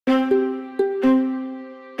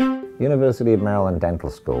The University of Maryland Dental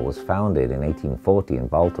School was founded in 1840 in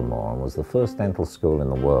Baltimore and was the first dental school in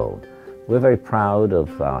the world. We're very proud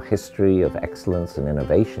of our history of excellence and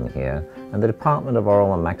innovation here, and the Department of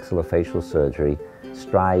Oral and Maxillofacial Surgery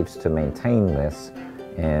strives to maintain this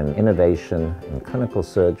in innovation in clinical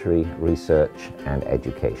surgery, research, and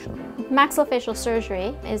education. Maxillofacial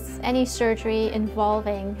surgery is any surgery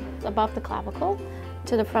involving above the clavicle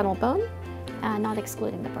to the frontal bone, not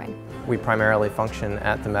excluding the brain. We primarily function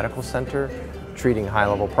at the medical center, treating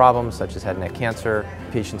high-level problems such as head and neck cancer,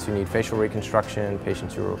 patients who need facial reconstruction,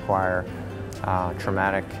 patients who require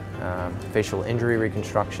traumatic facial injury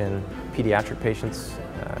reconstruction, pediatric patients,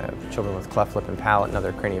 children with cleft lip and palate and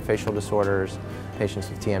other craniofacial disorders, patients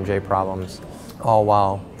with TMJ problems, all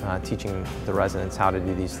while teaching the residents how to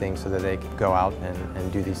do these things so that they can go out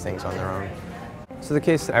and do these things on their own. So the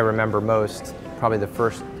case I remember most, probably the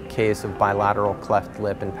first case of bilateral cleft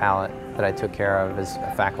lip and palate that I took care of as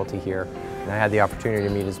a faculty here. And I had the opportunity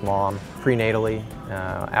to meet his mom prenatally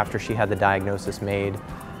after she had the diagnosis made,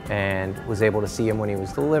 and was able to see him when he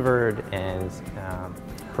was delivered and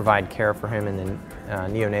provide care for him in the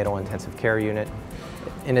neonatal intensive care unit.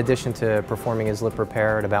 In addition to performing his lip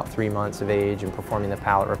repair at about 3 months of age and performing the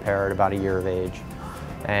palate repair at about 1 year of age.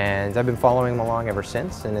 And I've been following him along ever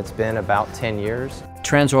since, and it's been about 10 years.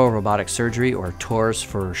 Transoral robotic surgery, or TORS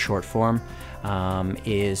for short form,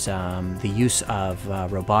 is the use of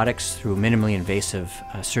robotics through minimally invasive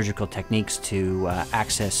surgical techniques to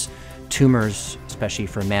access tumors, especially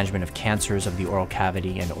for management of cancers of the oral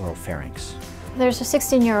cavity and oral pharynx. There's a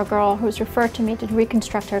 16-year-old girl who's referred to me to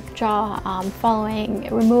reconstruct her jaw following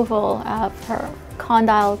removal of her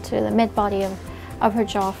condyle to the mid-body of her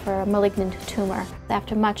jaw for a malignant tumor.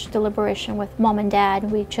 After much deliberation with mom and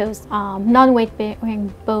dad, we chose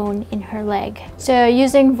non-weight-bearing bone in her leg. So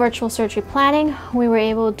using virtual surgery planning, we were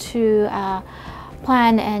able to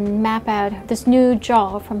plan and map out this new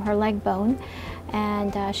jaw from her leg bone,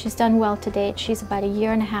 and she's done well to date. She's about 1.5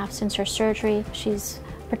 years since her surgery. She's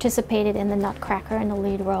participated in the Nutcracker in the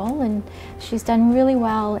lead role, and she's done really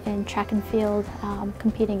well in track and field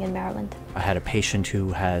competing in Maryland. I had a patient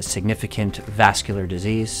who has significant vascular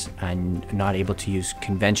disease and not able to use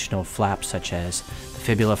conventional flaps such as the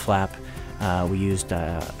fibula flap. We used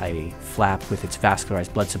a flap with its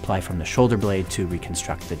vascularized blood supply from the shoulder blade to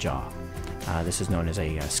reconstruct the jaw. This is known as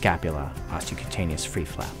a scapula osteocutaneous free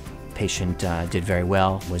flap. Patient did very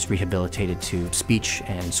well, was rehabilitated to speech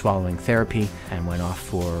and swallowing therapy, and went off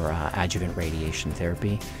for adjuvant radiation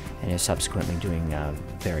therapy, and is subsequently doing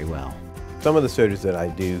very well. Some of the surgeries that I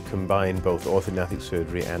do combine both orthognathic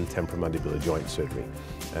surgery and temporomandibular joint surgery.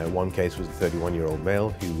 One case was a 31-year-old male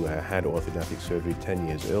who had orthognathic surgery 10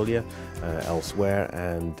 years earlier elsewhere,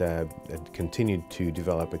 and had continued to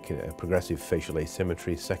develop a progressive facial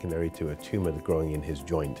asymmetry secondary to a tumor growing in his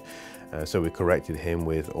joint. So we corrected him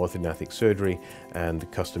with orthognathic surgery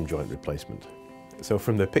and custom joint replacement. So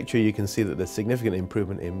from the picture you can see that there's significant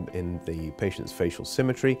improvement in the patient's facial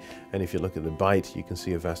symmetry, and if you look at the bite you can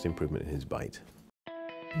see a vast improvement in his bite.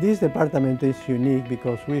 This department is unique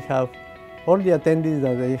because we have all the attendees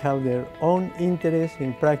that they have their own interest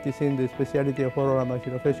in practicing the specialty of oral and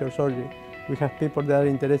maxillofacial surgery. We have people that are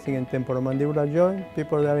interested in temporomandibular joint,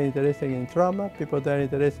 people that are interested in trauma, people that are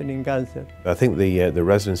interested in cancer. I think the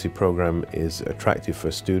residency program is attractive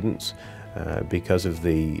for students because of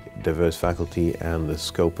the diverse faculty and the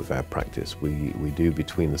scope of our practice. We do,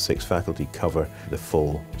 between the 6 faculty, cover the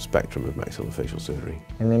full spectrum of maxillofacial surgery.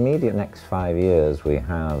 In the immediate next 5 years, we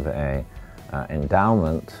have an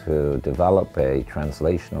endowment to develop a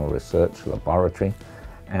translational research laboratory,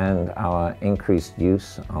 and our increased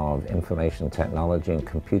use of information technology and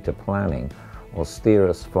computer planning will steer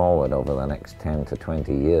us forward over the next 10 to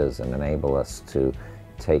 20 years and enable us to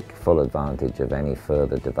take full advantage of any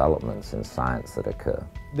further developments in science that occur.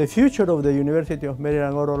 The future of the University of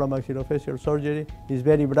Maryland Oral and Maxillofacial Surgery is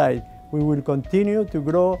very bright. We will continue to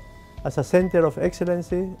grow as a center of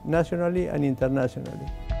excellence nationally and internationally.